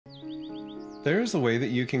There's a way that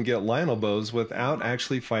you can get Lynel bows without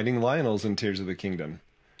actually fighting Lynels in Tears of the Kingdom.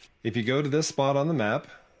 If you go to this spot on the map,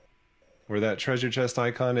 where that treasure chest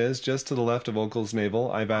icon is, just to the left of Okul's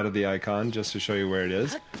navel, I've added the icon just to show you where it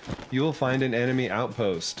is, you will find an enemy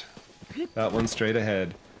outpost. That one straight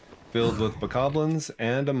ahead, filled with bokoblins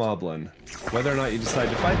and a moblin. Whether or not you decide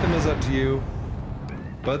to fight them is up to you,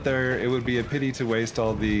 but it would be a pity to waste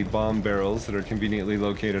all the bomb barrels that are conveniently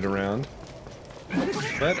located around.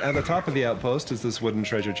 But at the top of the outpost is this wooden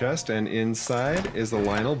treasure chest, and inside is the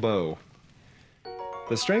Lynel bow.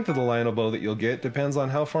 The strength of the Lynel bow that you'll get depends on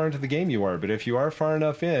how far into the game you are, but if you are far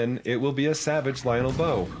enough in, it will be a savage Lynel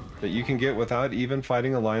bow that you can get without even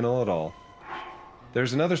fighting a Lynel at all.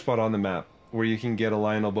 There's another spot on the map where you can get a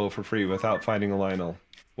Lynel bow for free without fighting a Lynel.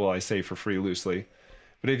 Well, I say for free loosely.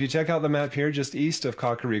 But if you check out the map here, just east of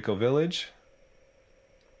Kakariko Village,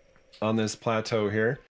 on this plateau here,